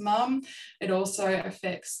just mum. It also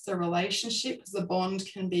affects the relationship, because the bond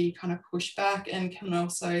can be kind of pushed back, and can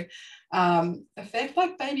also affect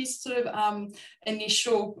like baby's sort of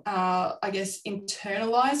initial, I guess,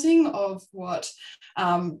 internalizing of what,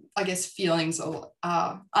 I guess, feelings or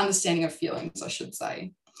understanding of feelings, I should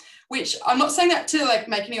say. Which I'm not saying that to like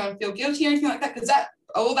make anyone feel guilty or anything like that, because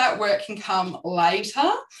all that work can come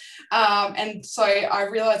later. And so I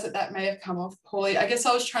realised that may have come off poorly. I guess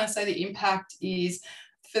I was trying to say the impact is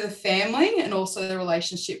for the family and also the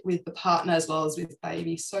relationship with the partner as well as with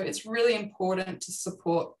baby. So it's really important to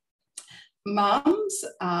support mums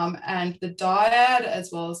and the dyad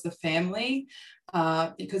as well as the family,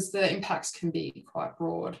 because the impacts can be quite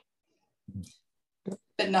broad.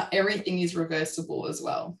 But not everything is reversible as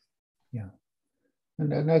well. Yeah.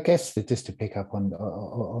 And I guess that just to pick up on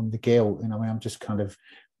the guilt, you know, I mean, I'm just kind of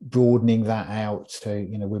broadening that out to,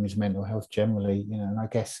 you know, women's mental health generally, you know, and I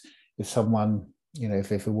guess if someone, you know,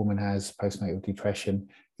 if a woman has postnatal depression,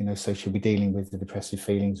 you know, so she'll be dealing with the depressive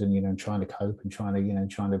feelings and, you know, trying to cope and trying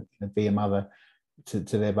to be a mother to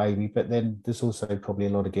their baby. But then there's also probably a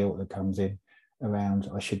lot of guilt that comes in around,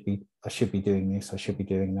 I should be doing this, I should be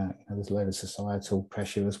doing that. You know, there's a load of societal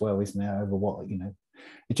pressure as well, isn't there, over what, you know,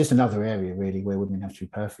 it's just another area really where women have to be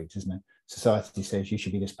perfect, isn't it? Society says you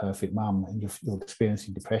should be this perfect mum, and you're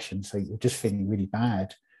experiencing depression, so you're just feeling really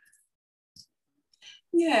bad.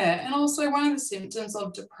 Yeah, and also one of the symptoms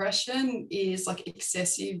of depression is like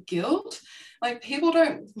excessive guilt. Like people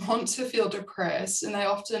don't want to feel depressed, and they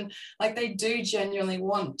often, like they do genuinely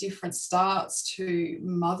want different starts to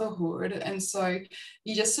motherhood. And so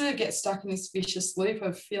you just sort of get stuck in this vicious loop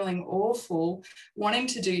of feeling awful, wanting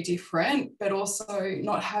to do different, but also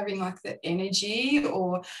not having like the energy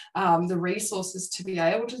or the resources to be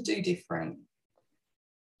able to do different.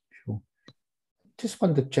 Just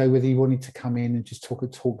wondered, Joe, whether you wanted to come in and just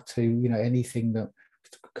talk to, you know, anything that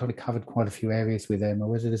kind of covered quite a few areas with Emma,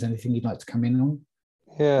 whether there's anything you'd like to come in on.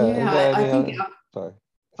 I think sorry.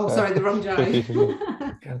 Sorry, the wrong Joe. You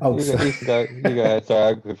go ahead.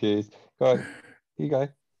 Sorry, I'm confused. Go on. you go.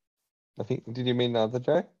 I think, did you mean the other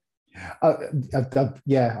Joe?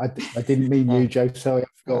 Yeah, I didn't mean you, Joe. Sorry, I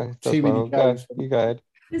forgot. No, Too many Joes. You go ahead.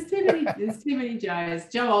 There's too many Joes.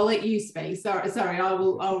 Joe, I'll let you speak. Sorry,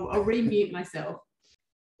 I'll remute myself.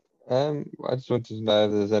 I just wanted to know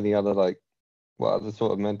if there's any other, like, what other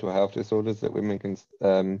sort of mental health disorders that women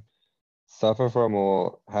can suffer from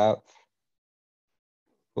or have,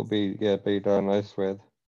 or be diagnosed with.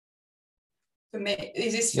 For me,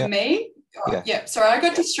 is this for Yeah. me? Oh, yeah. Sorry, I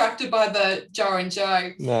got distracted by the Joe and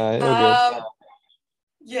Joe. No, all good.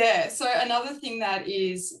 Yeah, so another thing that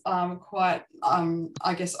is quite,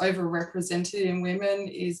 I guess, overrepresented in women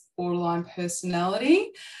is borderline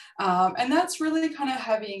personality. And that's really kind of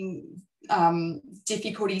having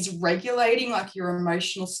difficulties regulating like your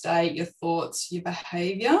emotional state, your thoughts, your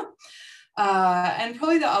behaviour. And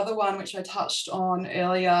probably the other one, which I touched on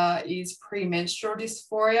earlier, is premenstrual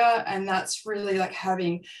dysphoria. And that's really like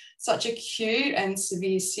having such acute and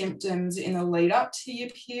severe symptoms in the lead up to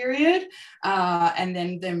your period. And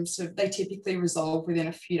then they typically resolve within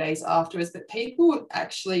a few days afterwards. But people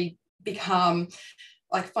actually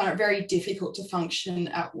find it very difficult to function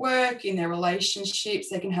at work, in their relationships.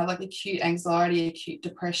 They can have like acute anxiety, acute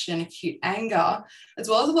depression, acute anger, as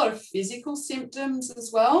well as a lot of physical symptoms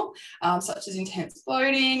as well, such as intense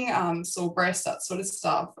bloating, sore breasts, that sort of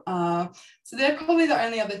stuff. So they're probably the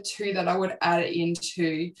only other two that I would add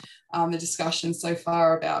into the discussion so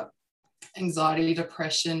far about anxiety,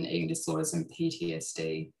 depression, eating disorders, and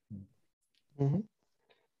PTSD.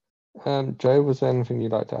 Mm-hmm. Joe, was there anything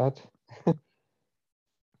you'd like to add?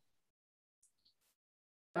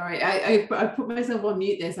 Sorry, I put myself on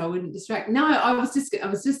mute there so I wouldn't distract. No, I was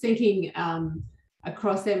just thinking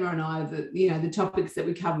across Emma and I that, you know, the topics that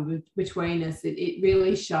we cover between us, it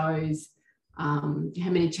really shows how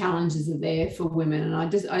many challenges are there for women, and I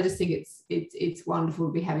just think it's wonderful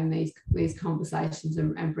to be having these conversations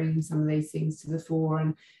and bringing some of these things to the fore,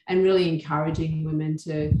 and really encouraging women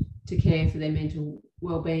to care for their mental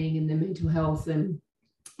well-being and their mental health, and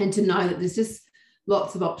to know that there's just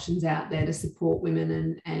lots of options out there to support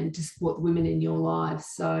women and to support the women in your lives.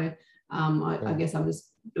 So I guess I'm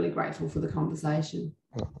just really grateful for the conversation.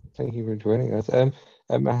 Thank you for joining us. How,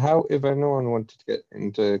 if anyone wanted to get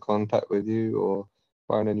into contact with you or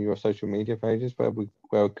find any of your social media pages,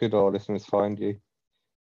 where could our listeners find you?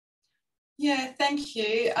 Yeah, thank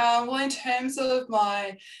you. Well, in terms of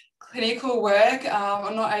my clinical work,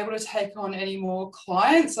 I'm not able to take on any more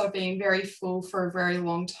clients. I've been very full for a very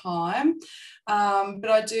long time, but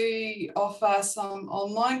I do offer some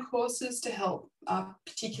online courses to help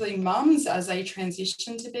particularly mums as they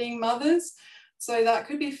transition to being mothers. So that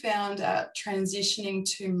could be found at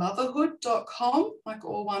transitioningtomotherhood.com, like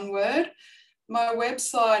all one word. My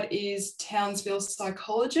website is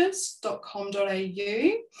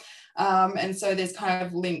townsvillepsychologist.com.au. And so there's kind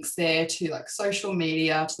of links there to like social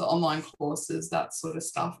media, to the online courses, that sort of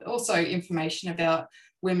stuff. Also information about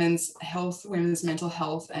women's health, women's mental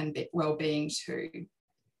health and well-being too.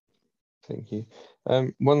 Thank you.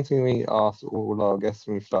 One thing we asked all our guests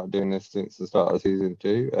when we started doing this since the start of season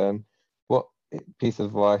 2, what piece of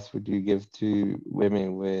advice would you give to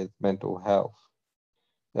women with mental health?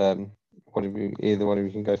 Either one of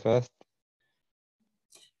you can go first.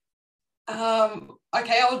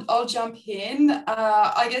 Okay, I'll jump in.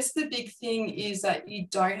 I guess the big thing is that you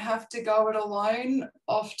don't have to go it alone.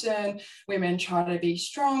 Often women try to be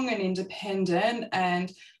strong and independent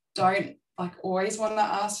and don't always want to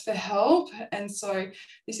ask for help. And so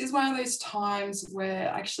this is one of those times where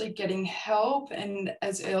actually getting help and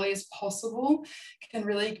as early as possible can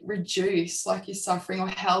really reduce your suffering or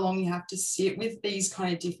how long you have to sit with these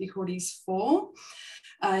kind of difficulties for.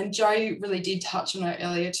 And Joe really did touch on it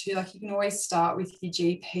earlier too. You can always start with your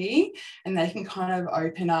GP and they can kind of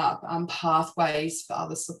open up pathways for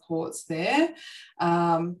other supports there.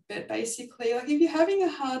 But basically, if you're having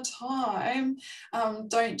a hard time,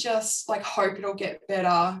 don't just hope it'll get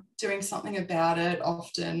better. Doing something about it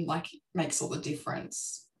often makes all the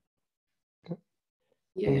difference.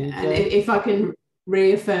 Yeah, and if I can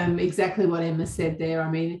reaffirm exactly what Emma said there. I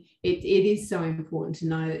mean, it is so important to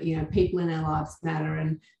know that, people in our lives matter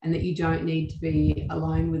and that you don't need to be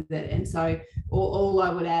alone with it. And so all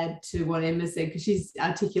I would add to what Emma said, because she's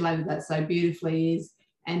articulated that so beautifully, is,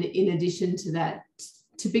 and in addition to that,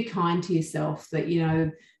 to be kind to yourself, that,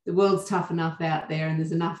 the world's tough enough out there and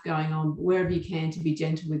there's enough going on, but wherever you can, to be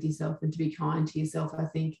gentle with yourself and to be kind to yourself, I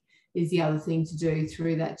think is the other thing to do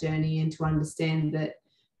through that journey, and to understand that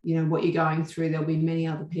what you're going through, there'll be many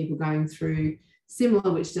other people going through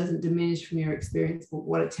similar, which doesn't diminish from your experience, but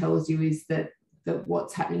what it tells you is that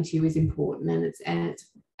what's happening to you is important, and it's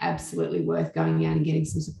absolutely worth going out and getting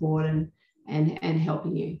some support and and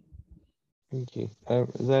helping you. Thank you.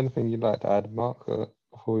 Is there anything you'd like to add, Mark,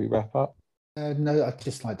 before we wrap up? No, I'd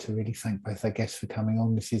just like to really thank both our guests for coming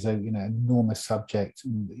on. This is a enormous subject,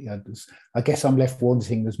 and I guess I'm left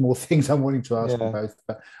wanting. There's more things I'm wanting to ask them both,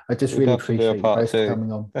 but I just really appreciate you both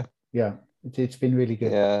coming on. Yeah, it's been really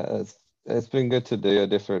good. Yeah, it's been good to do a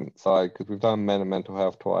different side, because we've done men and mental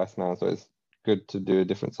health twice now, so it's good to do a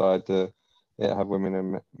different side to have women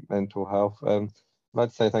and mental health. I'd like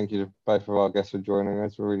to say thank you to both of our guests for joining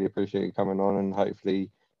us. We really appreciate you coming on, and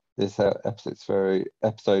hopefully this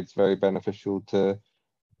episode's very beneficial to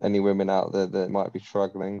any women out there that might be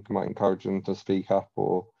struggling. Might encourage them to speak up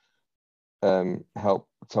or help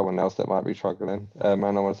someone else that might be struggling. And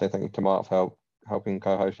I want to say thank you to Mark for helping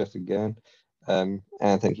co-host us again. And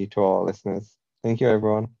thank you to our listeners. Thank you,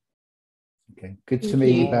 everyone. Okay, good to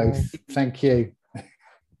meet you both. Thank you.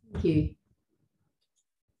 Thank you.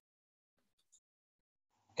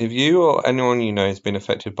 If you or anyone you know has been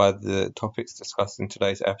affected by the topics discussed in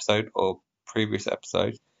today's episode or previous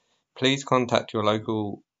episodes, please contact your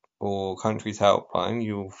local or country's helpline.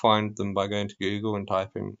 You will find them by going to Google and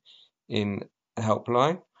typing in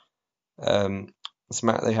helpline.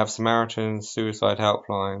 They have Samaritan's suicide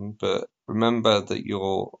helpline, but remember that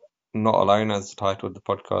you're not alone, as the title of the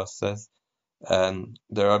podcast says.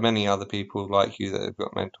 There are many other people like you that have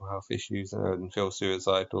got mental health issues and feel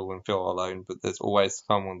suicidal and feel alone, but there's always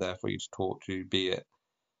someone there for you to talk to, be it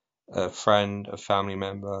a friend, a family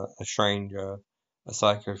member, a stranger, a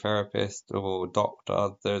psychotherapist, or a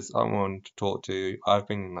doctor. There's someone to talk to. I've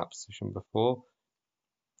been in that position before,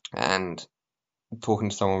 and talking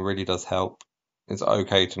to someone really does help. It's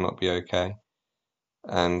okay to not be okay.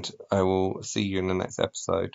 And I will see you in the next episode.